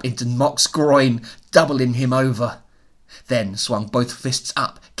knee up into Mock's groin, doubling him over. Then swung both fists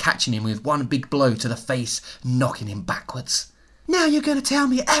up, catching him with one big blow to the face, knocking him backwards. "Now you're going to tell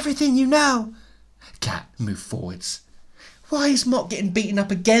me everything you know." Cat moved forwards. Why is Mock getting beaten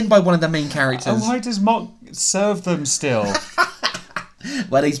up again by one of the main characters? And why does Mock serve them still?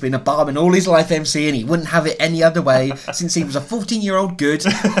 Well, he's been a barman all his life, MC, and he wouldn't have it any other way since he was a 14-year-old good.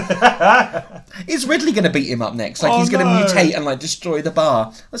 Is Ridley going to beat him up next? He's going to mutate and destroy the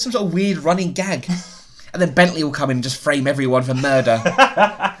bar. That's some sort of weird running gag. And then Bentley will come in and just frame everyone for murder.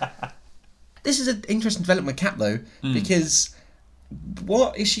 This is an interesting development with Cat, though, because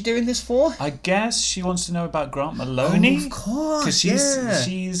what is she doing this for? I guess she wants to know about Grant Maloney. Oh, of course, Because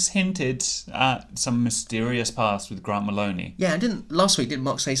she's hinted at some mysterious past with Grant Maloney. Yeah, and last week didn't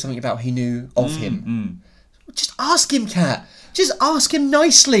Mock say something about he knew of him? Just ask him, Cat. Just ask him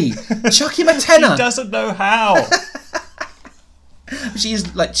nicely. Chuck him a tenner. He doesn't know how. She is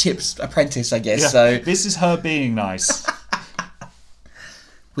Chip's apprentice, I guess. Yeah, So this is her being nice.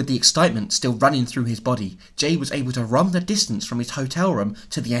 with the excitement still running through his body, Jay was able to run the distance from his hotel room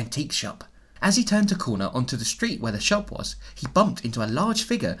to the antique shop. As he turned a corner onto the street where the shop was, he bumped into a large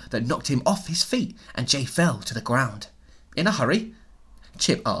figure that knocked him off his feet, and Jay fell to the ground. "In a hurry?"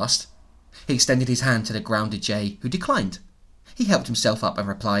 Chip asked. He extended his hand to the grounded Jay, who declined. He helped himself up and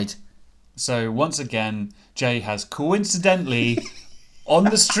replied, So once again, Jay has coincidentally, on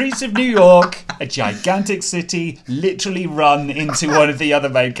the streets of New York, a gigantic city, literally run into one of the other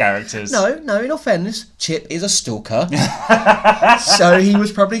main characters. No, in all fairness, Chip is a stalker. So he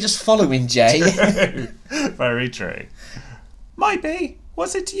was probably just following Jay. Very true. Might be.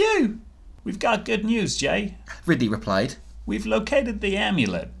 What's it to you? We've got good news, Jay. Ridley replied. We've located the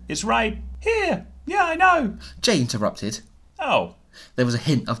amulet. It's right here. Yeah, I know. Jay interrupted. Oh, There was a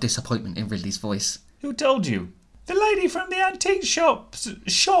hint of disappointment in Ridley's voice. who told you? The lady from the antique shop.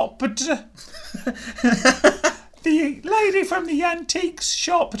 The lady from the antiques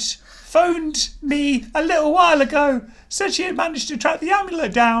shop phoned me a little while ago. Said she had managed to track the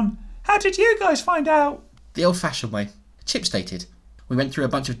amulet down. How did you guys find out? The old-fashioned way. Chip stated. We went through a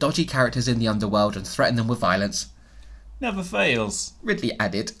bunch of dodgy characters in the underworld and threatened them with violence. Never fails. Ridley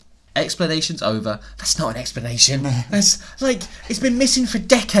added. Explanation's over. That's not an explanation. That's it's been missing for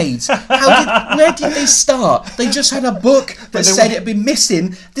decades. Where did they start? They just had a book that said it had been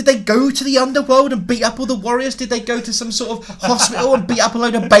missing. Did they go to the underworld and beat up all the warriors? Did they go to some sort of hospital and beat up a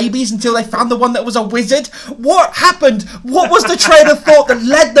load of babies until they found the one that was a wizard? What happened? What was the train of thought that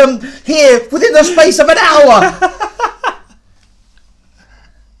led them here within the space of an hour?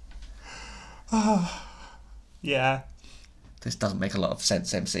 Yeah, This doesn't make a lot of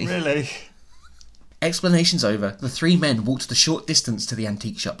sense, MC. really. Explanations over, the three men walked the short distance to the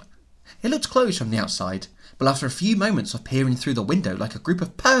antique shop. It looked closed from the outside, but after a few moments of peering through the window like a group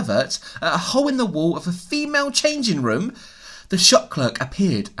of perverts at a hole in the wall of a female changing room, the shop clerk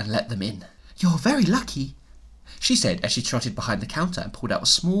appeared and let them in. "You're very lucky," she said as she trotted behind the counter and pulled out a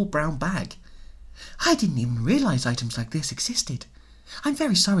small brown bag. "I didn't even realise items like this existed. I'm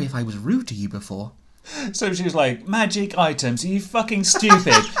very sorry if I was rude to you before." So she was like, magic items, are you fucking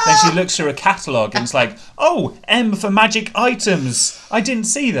stupid? Then she looks through a catalogue and it's like, oh, M for magic items. I didn't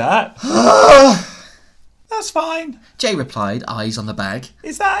see that. That's fine. Jay replied, eyes on the bag.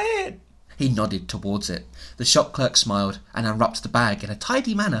 Is that it? He nodded towards it. The shop clerk smiled and unwrapped the bag in a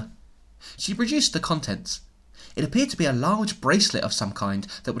tidy manner. She produced the contents. It appeared to be a large bracelet of some kind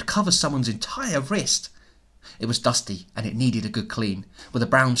that would cover someone's entire wrist. It was dusty and it needed a good clean, with a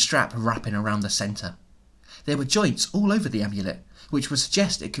brown strap wrapping around the centre. There were joints all over the amulet, which would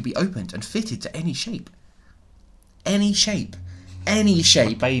suggest it could be opened and fitted to any shape. Any shape. Any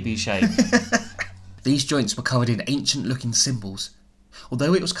shape. Baby shape. These joints were covered in ancient-looking symbols.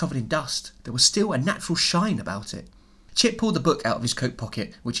 Although it was covered in dust, there was still a natural shine about it. Chip pulled the book out of his coat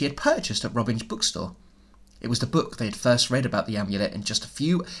pocket, which he had purchased at Robin's bookstore. It was the book they had first read about the amulet in just a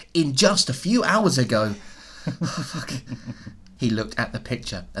few hours ago. Oh, fuck. He looked at the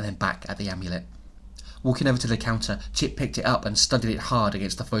picture and then back at the amulet. Walking over to the counter, Chip picked it up and studied it hard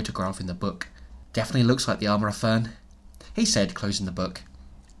against the photograph in the book. "Definitely looks like the armour of Fern," he said, closing the book.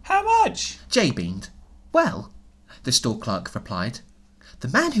 How much? Jay beamed. "Well," the store clerk replied, "the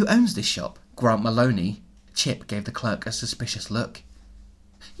man who owns this shop, Grant Maloney." Chip gave the clerk a suspicious look.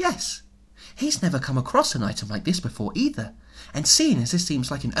 "Yes, he's never come across an item like this before either, and seeing as this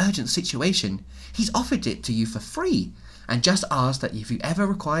seems like an urgent situation, he's offered it to you for free, and just asked that if you ever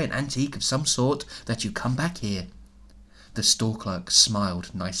require an antique of some sort, that you come back here." The store clerk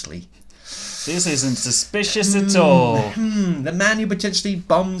smiled nicely. This isn't suspicious at all. The man who potentially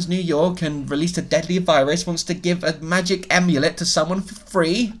bombed New York and released a deadly virus wants to give a magic amulet to someone for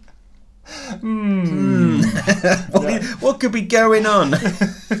free? What could be going on?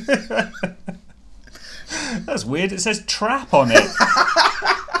 That's weird. It says trap on it.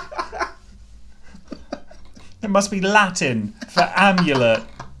 It must be Latin for amulet.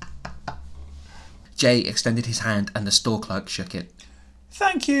 Jay extended his hand and the store clerk shook it.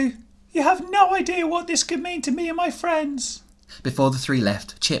 Thank you. You have no idea what this could mean to me and my friends. Before the three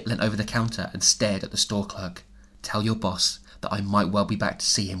left, Chip leant over the counter and stared at the store clerk. "Tell your boss that I might well be back to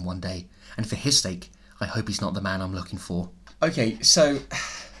see him one day, and for his sake, I hope he's not the man I'm looking for." Okay, so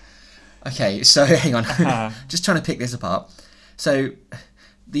hang on. Just trying to pick this apart. So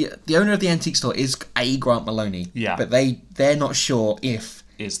the owner of the antique store is a Grant Maloney. Yeah. But they're not sure if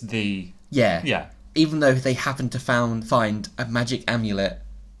It's the... Yeah. Yeah. Even though they happen to find a magic amulet.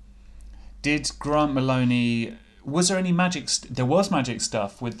 Did Grant Maloney... Was there any magic... There was magic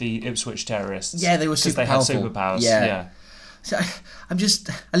stuff with the Ipswich terrorists. Yeah, they were super powerful. powerful. Because they had superpowers. Yeah. Yeah. So I'm just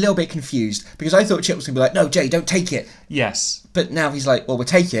a little bit confused because I thought Chip was going to be like, "No, Jay, don't take it." Yes. But now he's like, "Well, we'll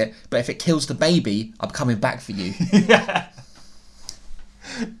take it, but if it kills the baby, I'm coming back for you." Yeah.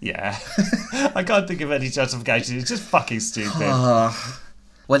 Yeah. I can't think of any justification. It's just fucking stupid.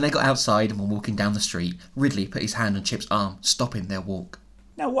 When they got outside and were walking down the street, Ridley put his hand on Chip's arm, stopping their walk.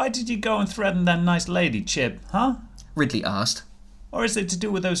 Now, why did you go and threaten that nice lady, Chip, huh? Ridley asked. Or is it to do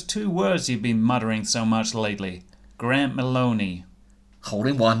with those two words you've been muttering so much lately? Grant Maloney. "Hole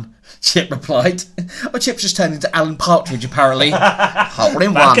in one," Chip replied. Oh, Chip's just turned into Alan Partridge, apparently. Hole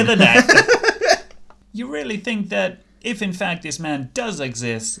in Back one. of the net. You really think that if in fact this man does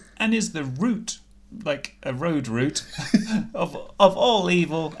exist and is the root, like a road route, of all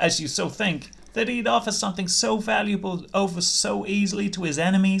evil, as you so think, that he'd offer something so valuable over so easily to his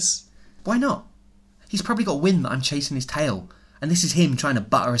enemies? Why not? He's probably got wind that I'm chasing his tail, and this is him trying to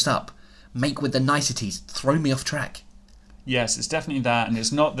butter us up, make with the niceties, throw me off track. Yes, it's definitely that, and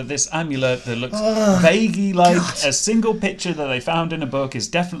it's not that this amulet that looks vaguely like a single picture that they found in a book is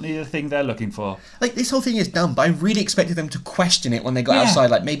definitely the thing they're looking for. Like, this whole thing is dumb, but I really expected them to question it when they got outside,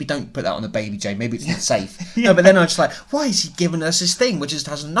 like, maybe don't put that on the baby, Jay, maybe it's not safe. No, but then I was just like, why is he giving us this thing which just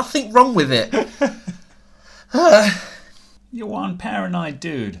has nothing wrong with it? You're one paranoid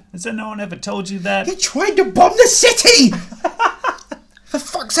dude. Has anyone ever told you that? He tried to bomb the city! For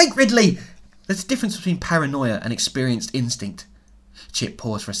fuck's sake, Ridley! There's a difference between paranoia and experienced instinct. Chip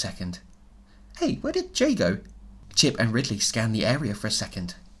paused for a second. Hey, where did Jay go? Chip and Ridley scanned the area for a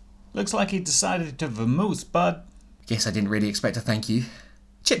second. Looks like he decided to vamoose, bud. Guess I didn't really expect a thank you.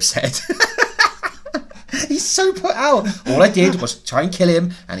 Chip said. He's so put out. All I did was try and kill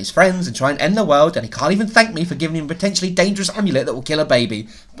him and his friends and try and end the world, and he can't even thank me for giving him a potentially dangerous amulet that will kill a baby.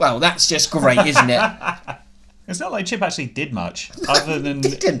 Well, that's just great, isn't it? It's not like Chip actually did much, other than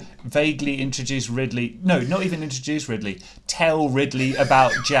vaguely introduce Ridley. No, not even introduce Ridley. Tell Ridley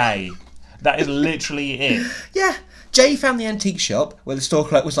about Jay. That is literally it. Yeah. Jay found the antique shop where the store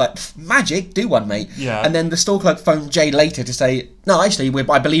clerk was like, magic, do one, mate. Yeah. And then the store clerk phoned Jay later to say, no, actually,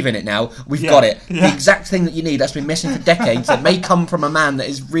 I believe in it now. We've got it. Yeah. The exact thing that you need that's been missing for decades that may come from a man that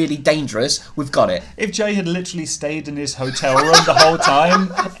is really dangerous. We've got it. If Jay had literally stayed in his hotel room the whole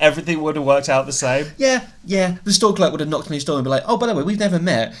time, everything would have worked out the same. Yeah. The store clerk would have knocked on his door and be like, oh, by the way, we've never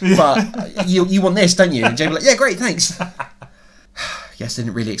met, but you want this, don't you? And Jay would be like, yeah, great, thanks. Yes,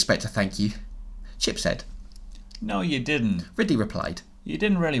 didn't really expect a thank you. Chip said. No, you didn't. Ridley replied. You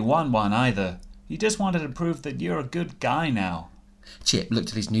didn't really want one either. You just wanted to prove that you're a good guy now. Chip looked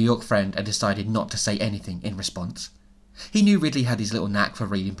at his New York friend and decided not to say anything in response. He knew Ridley had his little knack for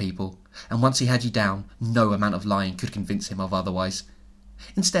reading people, and once he had you down, no amount of lying could convince him of otherwise.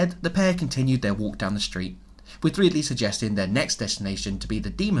 Instead, the pair continued their walk down the street, with Ridley suggesting their next destination to be the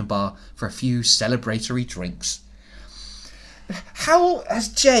Demon Bar for a few celebratory drinks. How has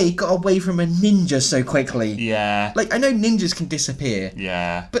Jay got away from a ninja so quickly? Yeah. Like, I know ninjas can disappear.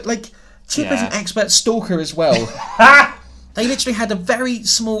 Yeah. But, like, Chip is an expert stalker as well. They literally had a very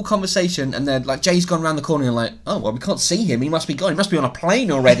small conversation, and then, like, Jay's gone around the corner and like, oh, well, we can't see him. He must be gone. He must be on a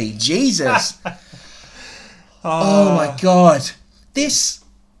plane already. Jesus. Oh, my God. This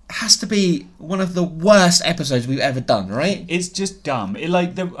has to be one of the worst episodes we've ever done, right? It's just dumb.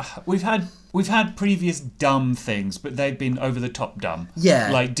 We've had previous dumb things, but they've been over the top dumb.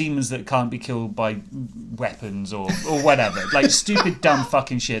 Yeah. Like demons that can't be killed by weapons or whatever. Like stupid dumb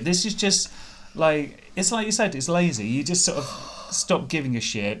fucking shit. This is just like, it's like you said, it's lazy. You just sort of stop giving a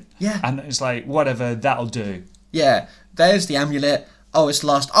shit. Yeah. And it's like, whatever, that'll do. Yeah. There's the amulet. Oh, it's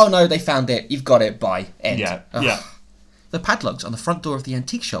lost. Oh no, they found it. You've got it. Bye. End. Yeah. Ugh. Yeah. The padlocks on the front door of the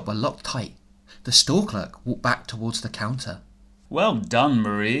antique shop were locked tight. The store clerk walked back towards the counter. Well done,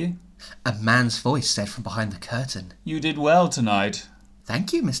 Marie. A man's voice said from behind the curtain. You did well tonight.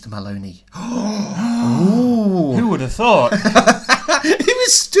 Thank you, Mr. Maloney. Ooh. Who would have thought? He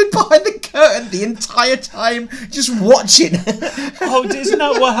was stood behind the curtain the entire time, just watching. Oh, isn't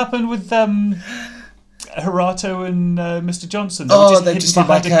that what happened with Harato and Mr. Johnson? They just hid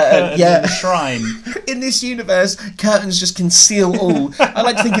behind a curtain in the shrine. In this universe, curtains just conceal all. I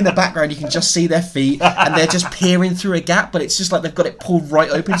like to think in the background you can just see their feet and they're just peering through a gap, but it's just like they've got it pulled right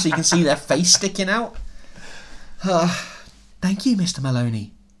open so you can see their face sticking out. Thank you, Mr.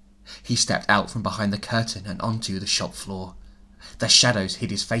 Maloney. He stepped out from behind the curtain and onto the shop floor. The shadows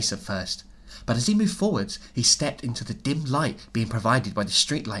hid his face at first, but as he moved forwards, he stepped into the dim light being provided by the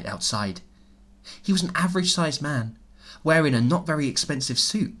street light outside. He was an average-sized man, wearing a not very expensive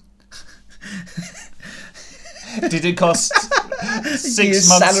suit. Did it cost 6 Year's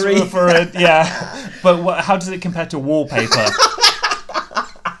months salary? for it? Yeah. But how does it compare to wallpaper?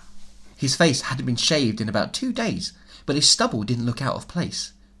 His face hadn't been shaved in about 2 days, but his stubble didn't look out of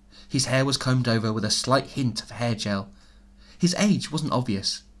place. His hair was combed over with a slight hint of hair gel. His age wasn't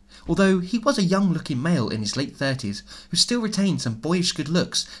obvious, although he was a young-looking male in his late 30s who still retained some boyish good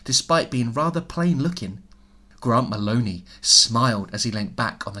looks despite being rather plain-looking. Grant Maloney smiled as he leant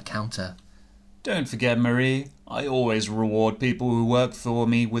back on the counter. Don't forget, Marie, I always reward people who work for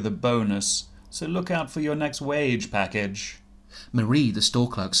me with a bonus, so look out for your next wage package. Marie, the store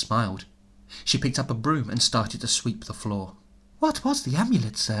clerk, smiled. She picked up a broom and started to sweep the floor. What was the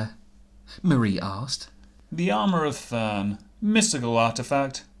amulet, sir? Marie asked. The Armour of Fern. Mystical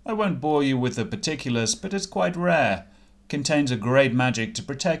artifact. I won't bore you with the particulars, but it's quite rare. Contains a great magic to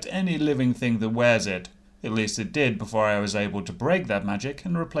protect any living thing that wears it. At least it did before I was able to break that magic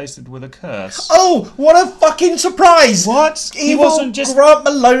and replace it with a curse. Oh, what a fucking surprise! What? He Evil wasn't just... Grant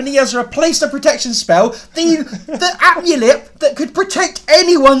Maloney has replaced the protection spell. The amulet that could protect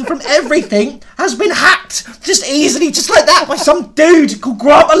anyone from everything has been hacked just easily, just like that, by some dude called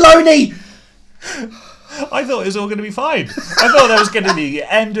Grant Maloney. I thought it was all going to be fine. I thought that was going to be the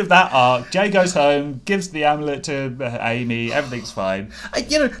end of that arc. Jay goes home, gives the amulet to Amy, everything's fine.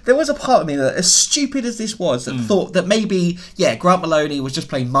 There was a part of me that, as stupid as this was, that thought that maybe, Grant Maloney was just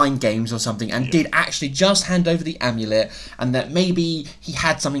playing mind games or something and did actually just hand over the amulet, and that maybe he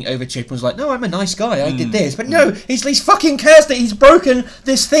had something over Chip and was like, no, I'm a nice guy, I did this. But no, he's fucking cursed it. He's broken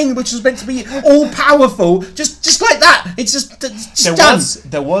this thing which was meant to be all-powerful, just like that. It's just done.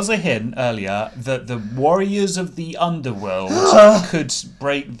 There was a hint earlier that the warriors of the underworld could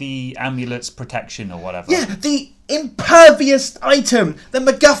break the amulet's protection or whatever. Yeah, the impervious item, the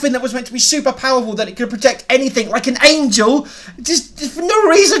MacGuffin that was meant to be super powerful, that it could protect anything like an angel, just for no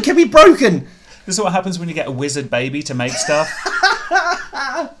reason can be broken. This is what happens when you get a wizard baby to make stuff.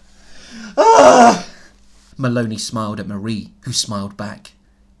 Maloney smiled at Marie, who smiled back.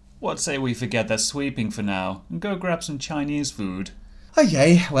 What say we forget that sweeping for now and go grab some Chinese food?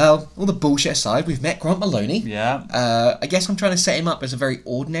 Okay, well, all the bullshit aside, we've met Grant Maloney. Yeah. I guess I'm trying to set him up as a very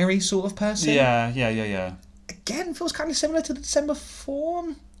ordinary sort of person. Yeah. Again, feels kind of similar to the December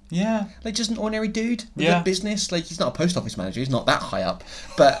form. Yeah. Like, just an ordinary dude with Yeah. a business. Like, he's not a post office manager. He's not that high up.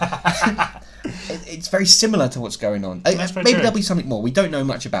 But it's very similar to what's going on. That's very Maybe true. there'll be something more. We don't know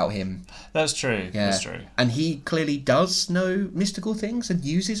much about him. That's true. Yeah. That's true. And he clearly does know mystical things and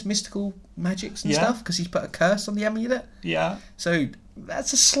uses mystical magics and Yeah. stuff because he's put a curse on the amulet. Yeah. So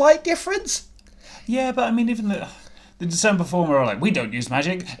that's a slight difference. Yeah, but I mean, even the December form are like, we don't use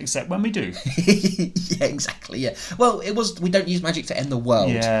magic except when we do. Yeah, exactly. Yeah. Well, it was we don't use magic to end the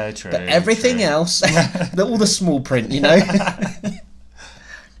world. Yeah, true. But everything true. else, all the small print, you know.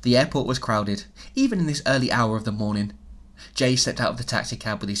 The airport was crowded, even in this early hour of the morning. Jay stepped out of the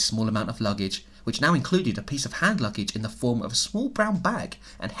taxicab with his small amount of luggage, which now included a piece of hand luggage in the form of a small brown bag,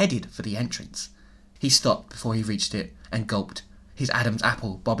 and headed for the entrance. He stopped before he reached it and gulped, his Adam's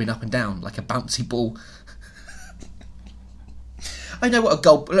apple bobbing up and down like a bouncy ball. I know what a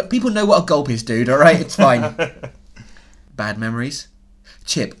gulp... Look, people know what a gulp is, dude, alright? It's fine. Bad memories?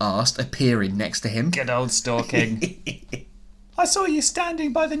 Chip asked, appearing next to him. Good old stalking. I saw you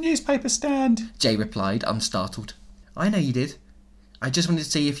standing by the newspaper stand. Jay replied, unstartled. I know you did. I just wanted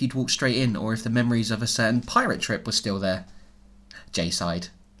to see if you'd walked straight in or if the memories of a certain pirate trip were still there. Jay sighed.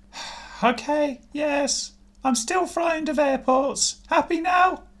 Okay, yes. I'm still frightened of airports. Happy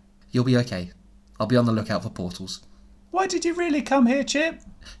now? You'll be okay. I'll be on the lookout for portals. Why did you really come here, Chip?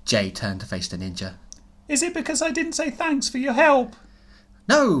 Jay turned to face the ninja. Is it because I didn't say thanks for your help?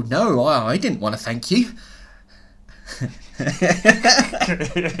 No, I didn't want to thank you.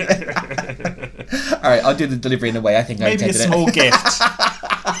 Alright, I'll do the delivery in a way I think I Maybe a intended small gift.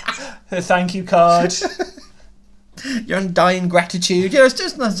 A thank you card. Your undying gratitude. Yeah, it's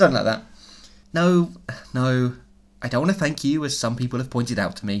just something like that. No, I don't want to thank you, as some people have pointed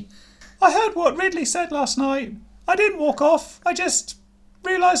out to me. I heard what Ridley said last night. I didn't walk off. I just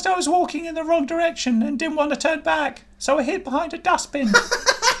realised I was walking in the wrong direction and didn't want to turn back. So I hid behind a dustbin.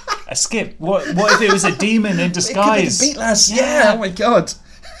 A skip. What if it was a demon in disguise? It could be the Beatlas. Yeah, oh my god.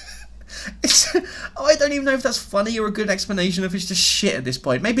 I don't even know if that's funny or a good explanation, if it's just shit at this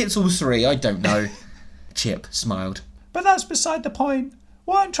point. Maybe it's all three, I don't know. Chip smiled. But that's beside the point.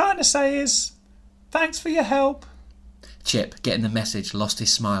 What I'm trying to say is, thanks for your help. Chip, getting the message, lost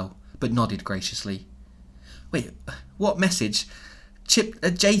his smile, but nodded graciously. Wait, what message?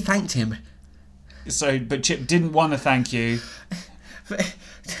 Jay thanked him. But Chip didn't want to thank you.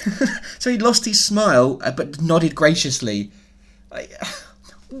 So he lost his smile, but nodded graciously.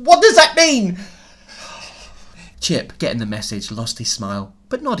 What does that mean? Chip, getting the message, lost his smile,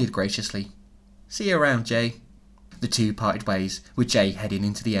 but nodded graciously. See you around, Jay. The two parted ways, with Jay heading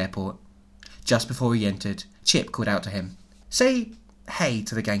into the airport. Just before he entered, Chip called out to him, "Say hey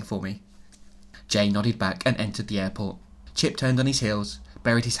to the gang for me." Jay nodded back and entered the airport. Chip turned on his heels,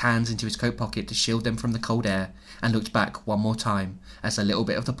 buried his hands into his coat pocket to shield them from the cold air, and looked back one more time as a little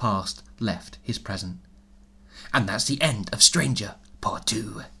bit of the past left his present. And that's the end of Stranger Part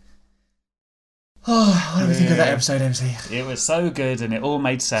 2. Oh, what do we think of that episode, MC? It was so good and it all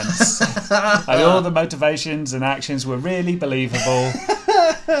made sense. And all the motivations and actions were really believable.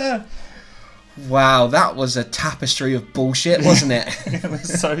 Wow, that was a tapestry of bullshit, wasn't it? It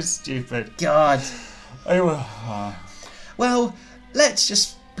was so stupid. God. Oh, Well, let's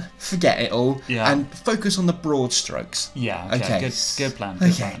just forget it all Yeah. and focus on the broad strokes. yeah, okay. Okay. Good plan.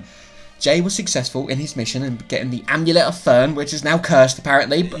 Good Okay. plan. Jay was successful in his mission and getting the Amulet of Fern, which is now cursed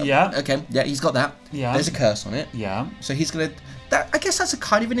apparently. But, Yeah. Okay, yeah, he's got that. Yeah. There's a curse on it. Yeah. So he's going to... I guess that's a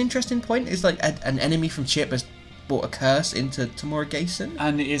kind of an interesting point, is like an enemy from Chip has brought a curse into Tomorrow-Gason.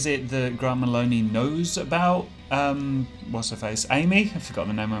 And is it that Grant Maloney knows about, what's her face? Amy? I've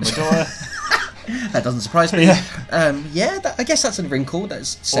forgotten the name of my daughter. That doesn't surprise me. Yeah. I guess that's a wrinkle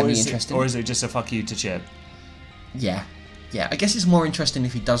that's semi-interesting. Or is it just a fuck you to Chip? Yeah, I guess it's more interesting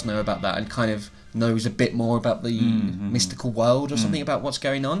if he does know about that and kind of knows a bit more about the mystical world or something about what's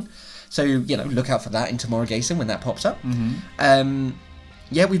going on. So, look out for that in Tomorrow-Gason when that pops up.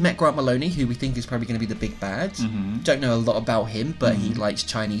 Yeah, we've met Grant Maloney, who we think is probably going to be the big bad. Don't know a lot about him, but he likes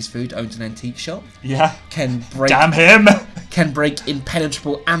Chinese food, owns an antique shop. Yeah. Can break Damn him! Can break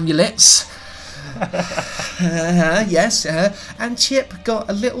impenetrable amulets. Yes, and Chip got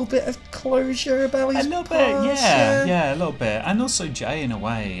a little bit of closure about his a little past, bit, yeah, a little bit, and also Jay in a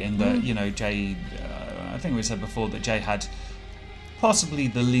way, in that Jay. I think we said before that Jay had possibly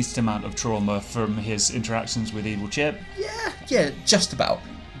the least amount of trauma from his interactions with Evil Chip. Yeah, just about.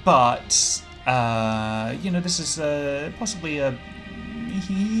 But this is possibly a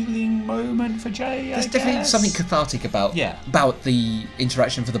healing moment for Jay. There's definitely something cathartic about the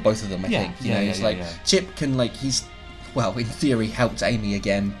interaction for the both of them. I think Chip can he's in theory helped Amy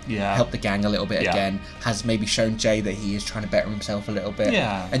again, helped the gang a little bit again, has maybe shown Jay that he is trying to better himself a little bit,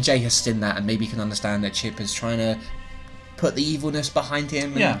 and Jay has seen that and maybe can understand that Chip is trying to put the evilness behind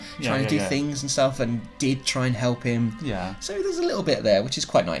him and trying to do things and stuff, and did try and help him. So there's a little bit there, which is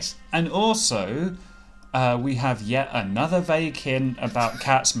quite nice. And also, we have yet another vague hint about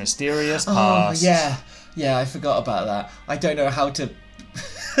Kat's mysterious past. Yeah, I forgot about that. I don't know how to...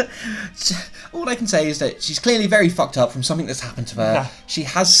 All I can say is that she's clearly very fucked up from something that's happened to her. She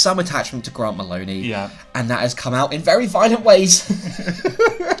has some attachment to Grant Maloney. And that has come out in very violent ways.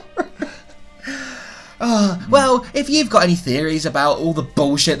 Well, if you've got any theories about all the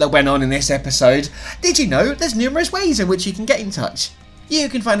bullshit that went on in this episode, did you know there's numerous ways in which you can get in touch? You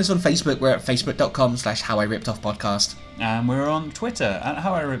can find us on Facebook. We're at facebook.com/HowIRippedOffPodcast. And we're on Twitter at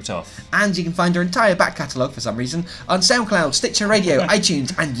HowIRippedOff. And you can find our entire back catalogue, for some reason, on SoundCloud, Stitcher Radio,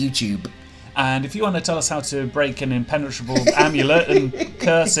 iTunes and YouTube. And if you want to tell us how to break an impenetrable amulet and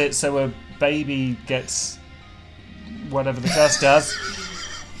curse it so a baby gets whatever the curse does,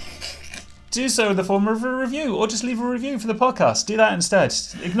 do so in the form of a review, or just leave a review for the podcast. Do that instead.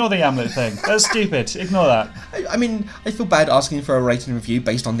 Ignore the amulet thing. That's stupid. Ignore that. I mean, I feel bad asking for a rating review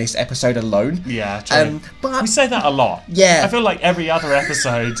based on this episode alone. Yeah, true. But we say that a lot. Yeah. I feel like every other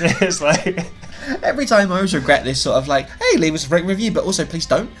episode is like... Every time I always regret this sort of hey, leave us a rating review, but also please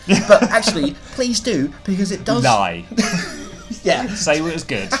don't. But actually, please do, because it does... Lie. Yeah. Say it was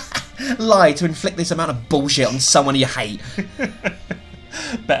good. Lie to inflict this amount of bullshit on someone you hate.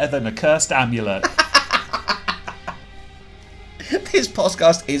 Better than a cursed amulet. This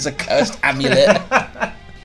podcast is a cursed amulet.